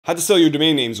How to sell your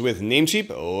domain names with Namecheap?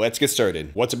 Let's get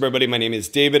started. What's up everybody, my name is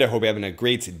David. I hope you're having a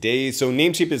great day. So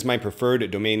Namecheap is my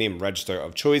preferred domain name registrar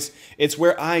of choice. It's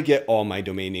where I get all my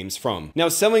domain names from. Now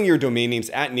selling your domain names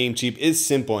at Namecheap is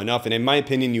simple enough, and in my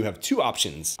opinion you have two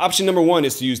options. Option number one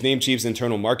is to use Namecheap's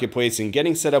internal marketplace, and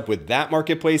getting set up with that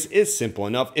marketplace is simple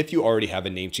enough if you already have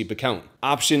a Namecheap account.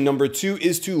 Option number two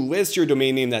is to list your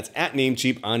domain name that's at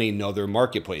Namecheap on another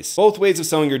marketplace. Both ways of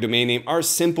selling your domain name are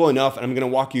simple enough, and I'm going to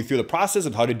walk you through the process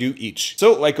of how to do each.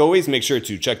 So like always, make sure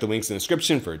to check the links in the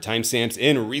description for timestamps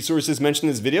and resources mentioned in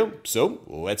this video. So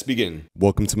let's begin.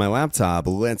 Welcome to my laptop.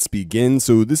 Let's begin.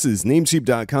 So this is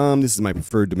namecheap.com. This is my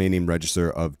preferred domain name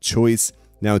registrar of choice.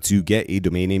 Now to get a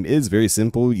domain name is very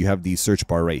simple. You have the search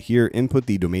bar right here. Input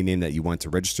the domain name that you want to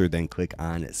register, then click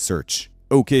on search.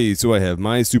 Okay, so I have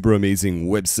my super amazing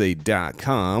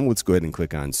website.com. Let's go ahead and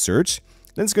click on search.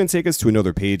 Then it's going to take us to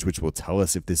another page which will tell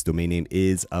us if this domain name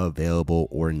is available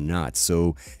or not.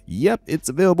 So yep, it's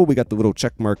available. We got the little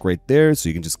check mark right there, so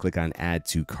you can just click on add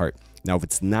to cart. Now if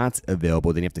it's not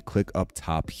available, then you have to click up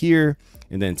top here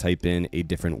and then type in a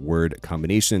different word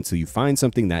combination until you find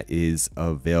something that is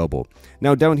available.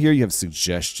 Now down here you have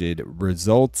suggested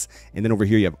results, and then over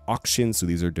here you have auctions. So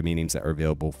these are domain names that are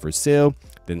available for sale.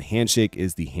 Then handshake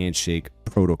is the handshake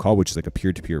protocol, which is like a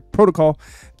peer-to-peer protocol.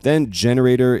 Then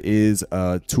generator is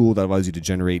a tool that allows you to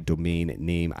generate domain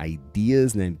name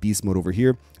ideas. And then beast mode over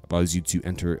here allows you to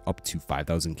enter up to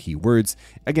 5,000 keywords.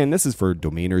 Again, this is for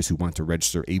domainers who want to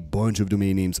register a bunch of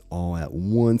domain names all at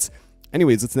once.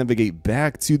 Anyways, let's navigate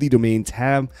back to the domain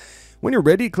tab. When you're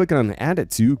ready, click on add it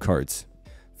to cart.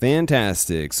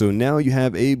 Fantastic. So now you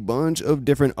have a bunch of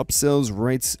different upsells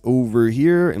right over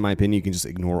here. In my opinion, you can just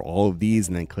ignore all of these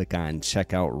and then click on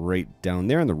checkout right down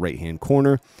there in the right hand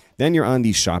corner. Then you're on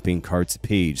the shopping carts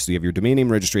page. So you have your domain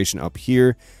name registration up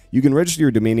here. You can register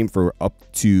your domain name for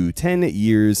up to 10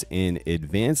 years in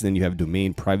advance. Then you have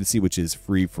domain privacy, which is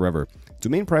free forever.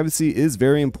 Domain privacy is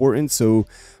very important. So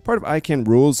part of ICANN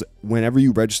rules, whenever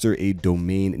you register a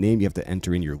domain name, you have to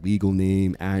enter in your legal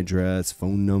name, address,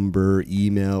 phone number,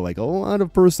 email, like a lot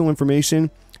of personal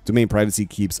information. Domain privacy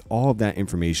keeps all of that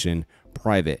information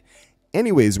private.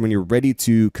 Anyways, when you're ready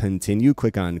to continue,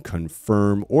 click on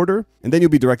confirm order, and then you'll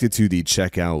be directed to the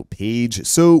checkout page.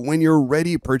 So when you're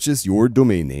ready, purchase your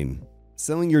domain name.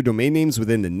 Selling your domain names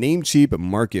within the Namecheap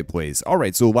marketplace. All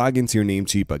right, so log into your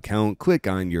Namecheap account, click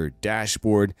on your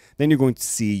dashboard, then you're going to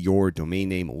see your domain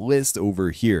name list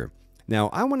over here. Now,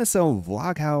 I want to sell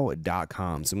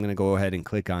vloghow.com, so I'm going to go ahead and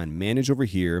click on manage over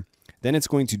here. Then it's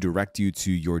going to direct you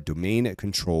to your domain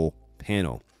control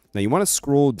panel. Now, you want to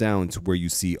scroll down to where you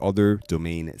see other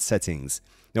domain settings.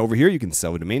 Now, over here, you can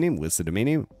sell a domain name, list a domain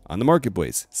name on the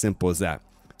marketplace. Simple as that.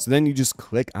 So then you just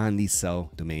click on the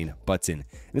sell domain button,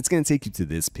 and it's going to take you to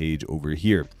this page over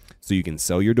here. So you can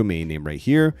sell your domain name right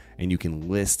here, and you can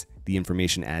list the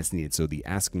information as needed. So the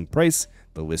asking price,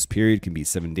 the list period can be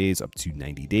 7 days up to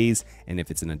 90 days. And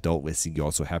if it's an adult listing, you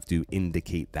also have to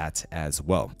indicate that as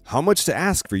well. How much to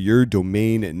ask for your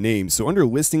domain name? So under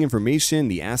listing information,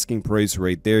 the asking price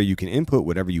right there, you can input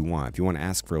whatever you want. If you want to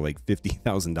ask for like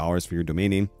 $50,000 for your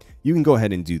domain name, you can go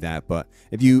ahead and do that. But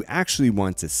if you actually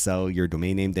want to sell your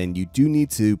domain name, then you do need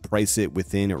to price it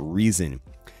within reason.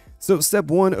 So step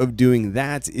one of doing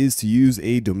that is to use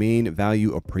a domain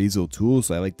value appraisal tool.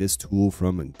 So I like this tool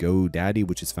from GoDaddy,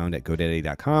 which is found at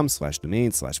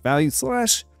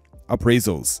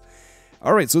godaddy.com/domain/value/appraisals.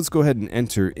 All right, so let's go ahead and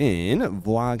enter in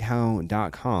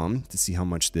vloghow.com to see how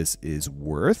much this is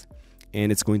worth.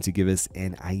 And it's going to give us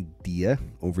an idea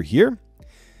over here.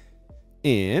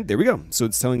 And there we go. So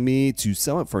it's telling me to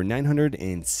sell it for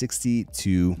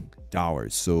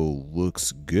 $962. So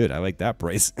looks good. I like that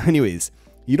price. Anyways,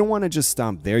 you don't want to just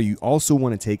stop there. You also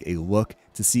want to take a look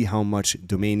to see how much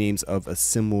domain names of a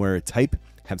similar type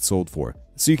have sold for.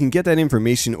 So you can get that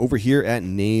information over here at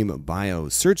Name Bio.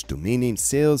 Search domain name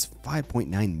sales,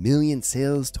 5.9 million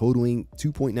sales totaling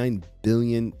 $2.9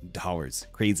 billion.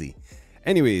 Crazy.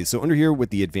 Anyways, so under here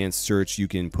with the advanced search, you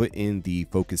can put in the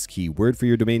focus keyword for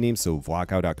your domain name. So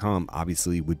vloghow.com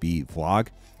obviously would be vlog,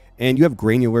 and you have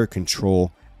granular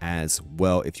control as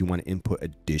well if you want to input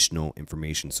additional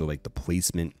information. So like the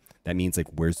placement, that means like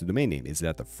where's the domain name? Is it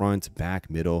at the front, back,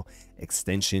 middle,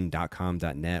 extension.com,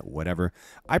 .net, whatever.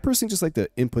 I personally just like to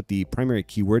input the primary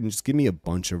keyword and just give me a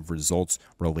bunch of results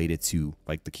related to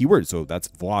like the keyword. So that's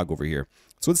vlog over here.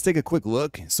 So let's take a quick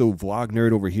look. So vlog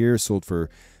nerd over here sold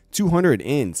for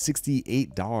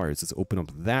 $268. Let's open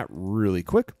up that really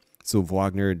quick. So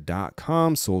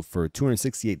vlognerd.com sold for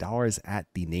 $268 at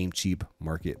the Namecheap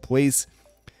marketplace.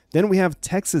 Then we have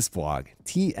Texas Vlog,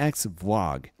 TX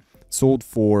Vlog, sold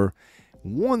for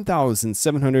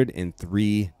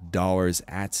 $1,703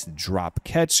 at drop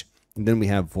catch. And then we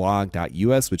have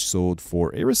vlog.us, which sold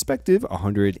for a respective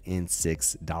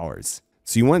 $106.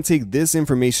 So you want to take this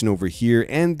information over here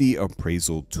and the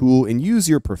appraisal tool and use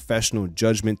your professional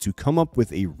judgment to come up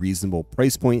with a reasonable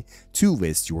price point to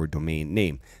list your domain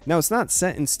name. Now, it's not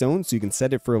set in stone, so you can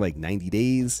set it for like 90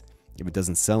 days. If it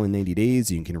doesn't sell in 90 days,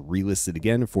 you can relist it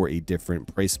again for a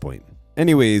different price point.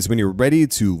 Anyways, when you're ready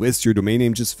to list your domain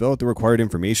name, just fill out the required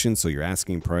information. So your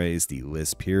asking price, the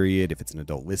list period, if it's an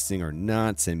adult listing or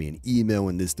not, send me an email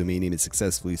when this domain name is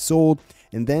successfully sold,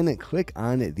 and then click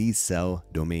on the sell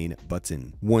domain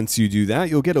button. Once you do that,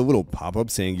 you'll get a little pop-up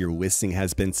saying your listing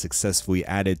has been successfully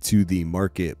added to the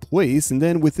marketplace. And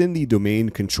then within the domain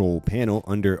control panel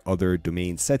under other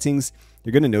domain settings,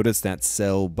 you're going to notice that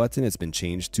sell button has been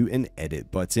changed to an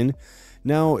edit button.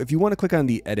 Now, if you want to click on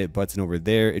the edit button over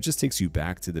there, it just takes you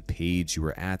back to the page you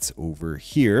were at over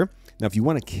here. Now, if you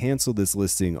want to cancel this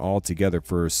listing altogether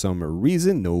for some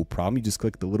reason, no problem. You just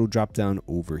click the little drop down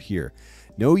over here.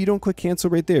 No, you don't click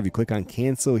cancel right there. If you click on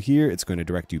cancel here, it's going to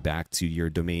direct you back to your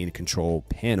domain control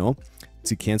panel.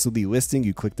 To cancel the listing,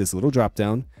 you click this little drop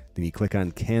down, then you click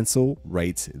on cancel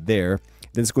right there.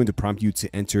 Then it's going to prompt you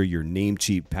to enter your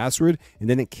Namecheap password, and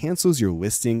then it cancels your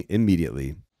listing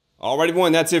immediately. Alright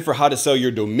everyone, that's it for how to sell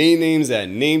your domain names at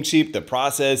Namecheap. The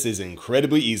process is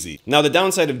incredibly easy. Now the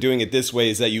downside of doing it this way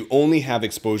is that you only have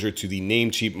exposure to the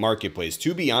Namecheap marketplace.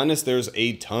 To be honest, there's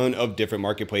a ton of different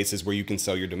marketplaces where you can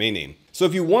sell your domain name. So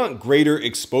if you want greater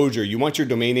exposure, you want your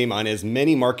domain name on as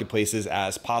many marketplaces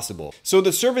as possible. So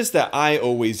the service that I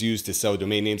always use to sell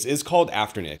domain names is called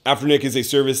Afternic. Afternic is a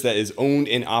service that is owned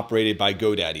and operated by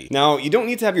GoDaddy. Now, you don't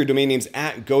need to have your domain names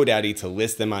at GoDaddy to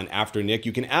list them on Afternic.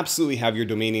 You can absolutely have your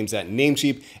domain names at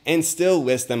Namecheap and still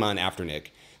list them on Afternic.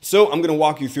 So I'm going to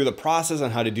walk you through the process on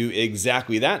how to do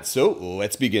exactly that. So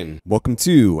let's begin. Welcome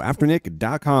to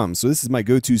Afternic.com. So this is my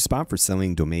go-to spot for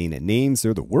selling domain names.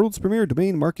 They're the world's premier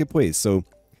domain marketplace. So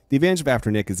the advantage of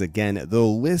Afternic is, again,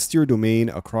 they'll list your domain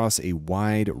across a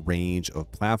wide range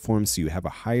of platforms, so you have a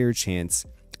higher chance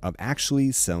of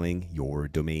actually selling your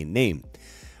domain name.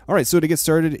 All right, so to get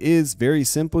started is very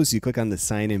simple. So you click on the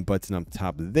sign in button up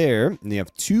top there, and you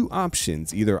have two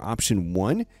options. Either option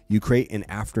one, you create an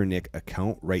Afternic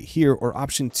account right here, or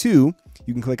option two,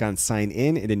 you can click on sign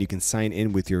in, and then you can sign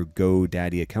in with your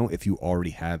GoDaddy account if you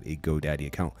already have a GoDaddy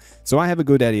account. So I have a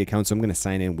GoDaddy account, so I'm going to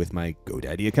sign in with my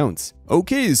GoDaddy account.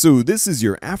 Okay, so this is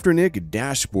your Afternic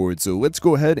dashboard. So let's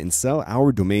go ahead and sell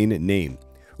our domain name.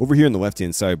 Over here in the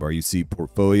left-hand sidebar, you see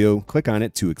portfolio. Click on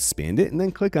it to expand it, and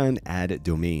then click on add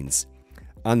domains.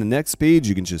 On the next page,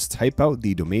 you can just type out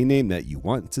the domain name that you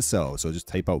want to sell. So just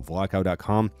type out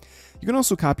vloghow.com. You can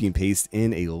also copy and paste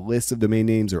in a list of domain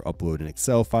names or upload an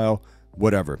Excel file,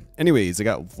 whatever. Anyways, I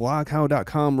got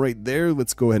vloghow.com right there.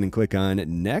 Let's go ahead and click on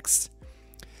next.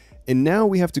 And now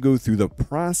we have to go through the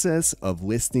process of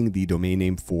listing the domain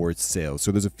name for sale.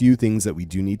 So there's a few things that we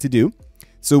do need to do.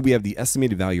 So we have the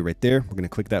estimated value right there. We're going to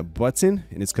click that button,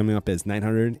 and it's coming up as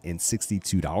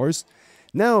 $962.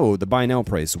 Now, the buy now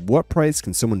price. What price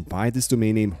can someone buy this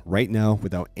domain name right now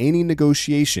without any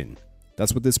negotiation?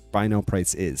 That's what this buy now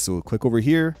price is. So click over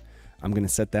here. I'm going to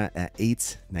set that at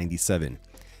 $897.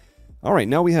 All right,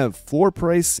 now we have floor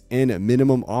price and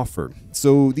minimum offer.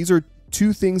 So these are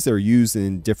two things that are used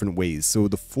in different ways. So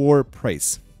the floor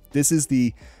price, this is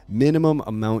the minimum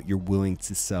amount you're willing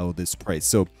to sell this price.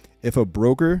 So if a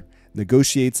broker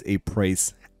negotiates a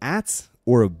price at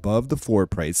or above the floor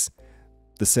price,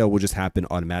 the sale will just happen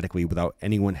automatically without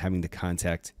anyone having to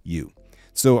contact you.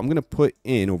 So I'm going to put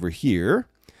in over here,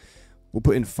 we'll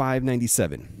put in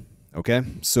 $597. Okay,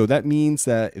 so that means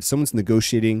that if someone's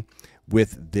negotiating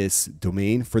with this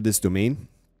domain for this domain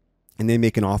and they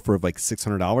make an offer of like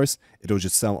 $600, it'll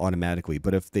just sell automatically.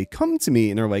 But if they come to me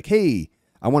and they're like, hey,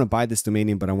 I want to buy this domain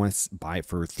name, but I want to buy it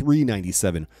for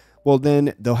 $397. Well,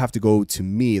 then they'll have to go to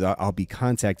me. I'll be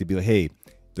contacted, be like, hey,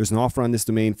 there's an offer on this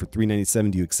domain for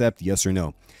 $397. Do you accept? Yes or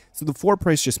no? So the floor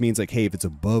price just means like, hey, if it's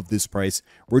above this price,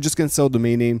 we're just going to sell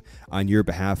domain name on your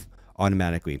behalf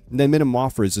automatically. And then minimum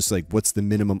offer is just like, what's the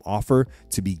minimum offer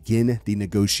to begin the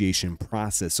negotiation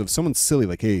process? So if someone's silly,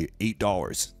 like, hey,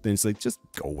 $8, then it's like, just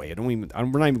go away. We're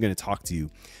not even going to talk to you.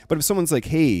 But if someone's like,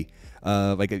 hey,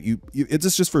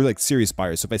 it's just for like serious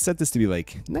buyers. So if I set this to be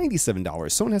like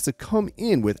 $97, someone has to come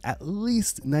in with at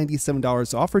least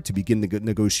 $97 offer to begin the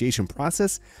negotiation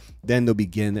process. Then they'll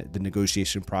begin the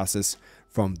negotiation process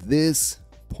from this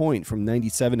point, from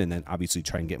 97, and then obviously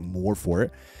try and get more for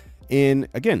it. And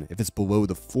again, if it's below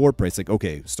the floor price, like,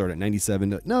 okay, start at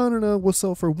 97. No, we'll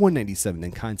sell for 197.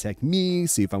 Then contact me,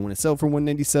 see if I want to sell for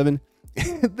 197,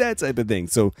 that type of thing.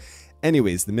 So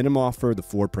Anyways, the minimum offer, the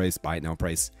floor price, buy it now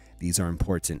price, these are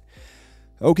important.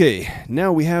 Okay,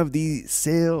 now we have the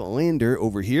sale lander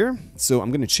over here. So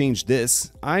I'm going to change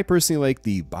this. I personally like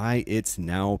the buy it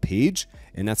now page,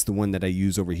 and that's the one that I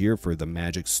use over here for the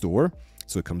Magic Store.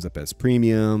 So it comes up as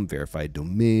premium, verified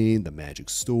domain, the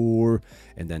Magic Store,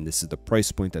 and then this is the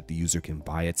price point that the user can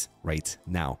buy it right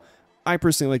now. I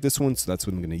personally like this one, so that's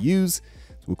what I'm going to use.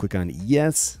 So we'll click on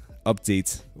yes,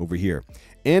 update over here,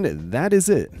 and that is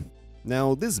it.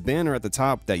 Now, this banner at the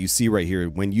top that you see right here,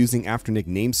 when using Afternic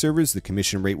name servers, the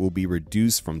commission rate will be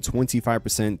reduced from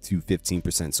 25% to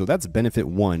 15%. So that's benefit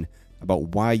one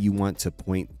about why you want to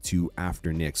point to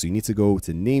Afternic. So you need to go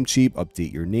to Namecheap,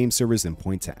 update your name servers, and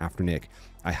point to Afternic.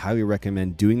 I highly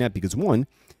recommend doing that because one,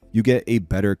 you get a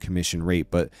better commission rate,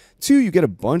 but two, you get a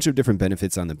bunch of different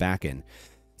benefits on the back end.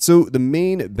 So the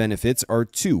main benefits are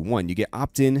two. One, you get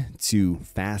opt-in to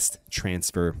fast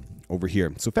transfer over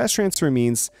here. So fast transfer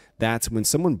means that when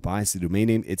someone buys the domain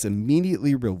name, it's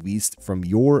immediately released from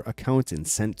your account and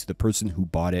sent to the person who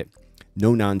bought it.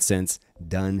 No nonsense,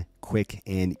 done quick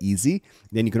and easy.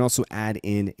 Then you can also add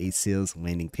in a sales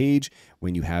landing page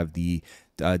when you have the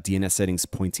DNS settings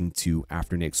pointing to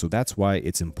Afternic. So that's why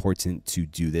it's important to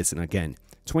do this. And again,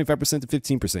 25% to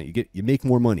 15%, you make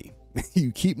more money.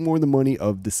 You keep more of the money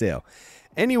of the sale.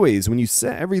 Anyways, when you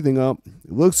set everything up,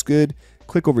 it looks good.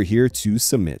 Click over here to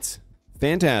submit.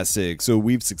 Fantastic. So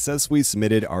we've successfully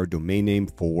submitted our domain name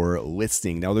for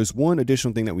listing. Now there's one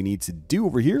additional thing that we need to do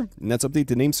over here, and that's update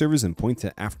the name servers and point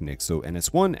to Afternic. So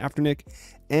NS1 Afternic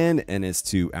and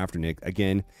NS2 Afternic.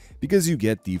 Again, because you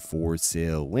get the for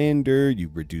sale lander,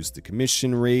 you reduce the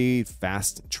commission rate,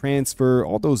 fast transfer,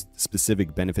 all those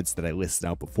specific benefits that I listed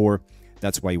out before.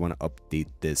 That's why you want to update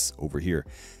this over here.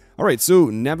 All right, so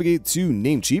navigate to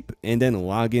Namecheap and then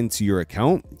log into your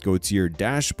account. Go to your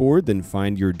dashboard, then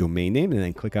find your domain name and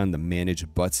then click on the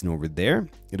manage button over there.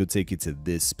 It'll take you to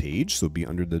this page, so it'll be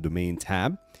under the domain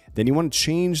tab. Then you want to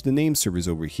change the name servers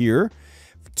over here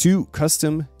to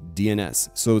custom DNS.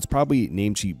 So it's probably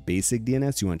Namecheap basic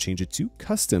DNS. You want to change it to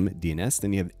custom DNS.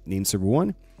 Then you have name server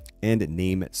 1 and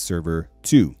name server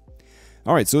 2.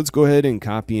 All right, so let's go ahead and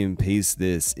copy and paste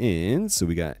this in. So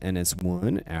we got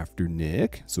NS1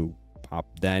 Afternic. So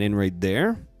pop that in right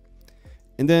there.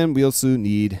 And then we also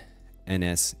need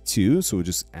NS2. So we'll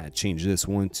just change this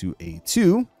one to a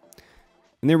 2.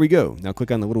 And there we go. Now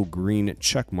click on the little green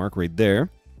check mark right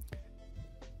there.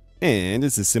 And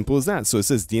it's as simple as that. So it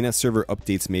says DNS server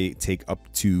updates may take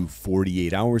up to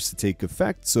 48 hours to take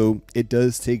effect. So it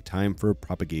does take time for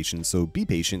propagation. So be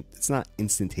patient. It's not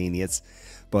instantaneous,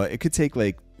 but it could take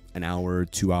like an hour,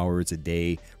 2 hours a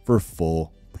day for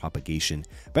full propagation.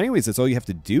 But anyways, that's all you have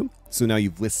to do. So now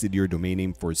you've listed your domain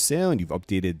name for sale and you've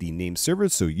updated the name server.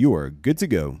 So you are good to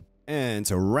go. And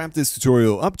to wrap this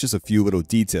tutorial up, just a few little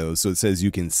details. So it says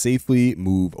you can safely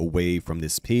move away from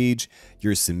this page.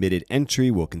 Your submitted entry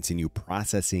will continue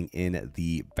processing in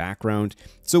the background.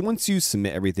 So once you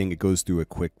submit everything, it goes through a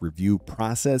quick review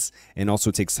process and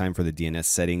also takes time for the DNS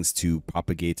settings to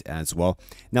propagate as well.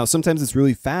 Now, sometimes it's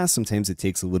really fast. Sometimes it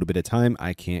takes a little bit of time.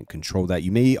 I can't control that.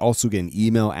 You may also get an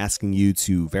email asking you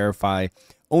to verify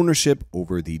ownership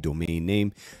over the domain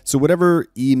name. So whatever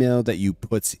email that you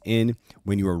put in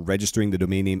when you are registering the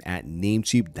domain name at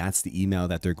Namecheap, that's the email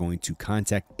that they're going to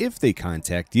contact if they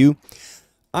contact you.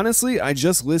 Honestly, I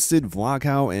just listed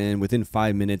Vloghow and within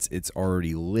 5 minutes it's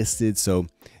already listed. So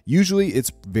usually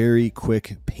it's very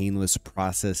quick, painless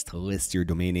process to list your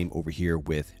domain name over here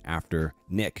with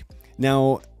Afternic.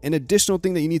 Now, an additional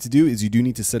thing that you need to do is you do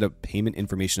need to set up payment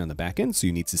information on the back end. So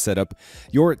you need to set up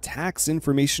your tax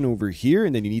information over here,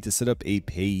 and then you need to set up a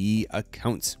payee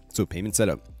account. So payment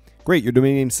setup. Great, your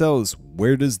domain name sells.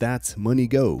 Where does that money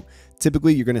go?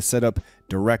 Typically, you're going to set up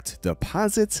direct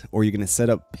deposit or you're going to set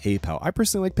up PayPal. I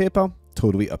personally like PayPal.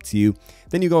 Totally up to you.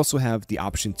 Then you also have the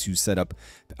option to set up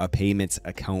a payment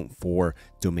account for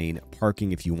domain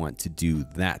parking if you want to do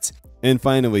that. And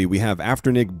finally, we have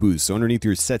Afternic Boost. So underneath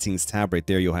your settings tab right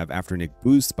there, you'll have Afternic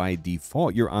Boost. By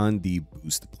default, you're on the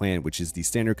Boost plan, which is the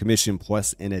standard commission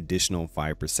plus an additional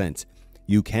 5%.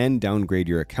 You can downgrade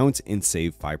your account and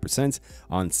save 5%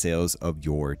 on sales of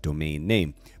your domain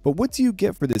name. But what do you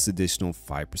get for this additional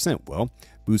 5%? Well,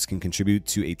 Boost can contribute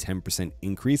to a 10%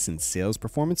 increase in sales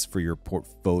performance for your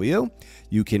portfolio.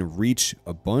 You can reach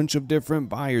a bunch of different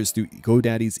buyers through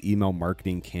GoDaddy's email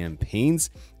marketing campaigns,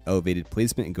 elevated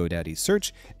placement in GoDaddy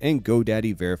search, and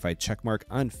GoDaddy verified checkmark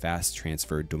on fast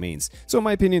transfer domains. So in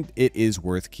my opinion, it is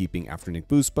worth keeping Afternic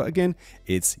Boost, but again,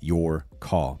 it's your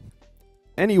call.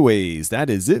 Anyways, that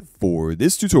is it for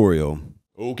this tutorial.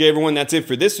 Okay everyone, that's it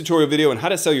for this tutorial video on how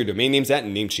to sell your domain names at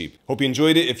Namecheap. Hope you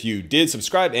enjoyed it. If you did,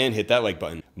 subscribe and hit that like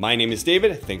button. My name is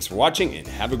David, thanks for watching and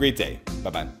have a great day. Bye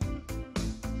bye.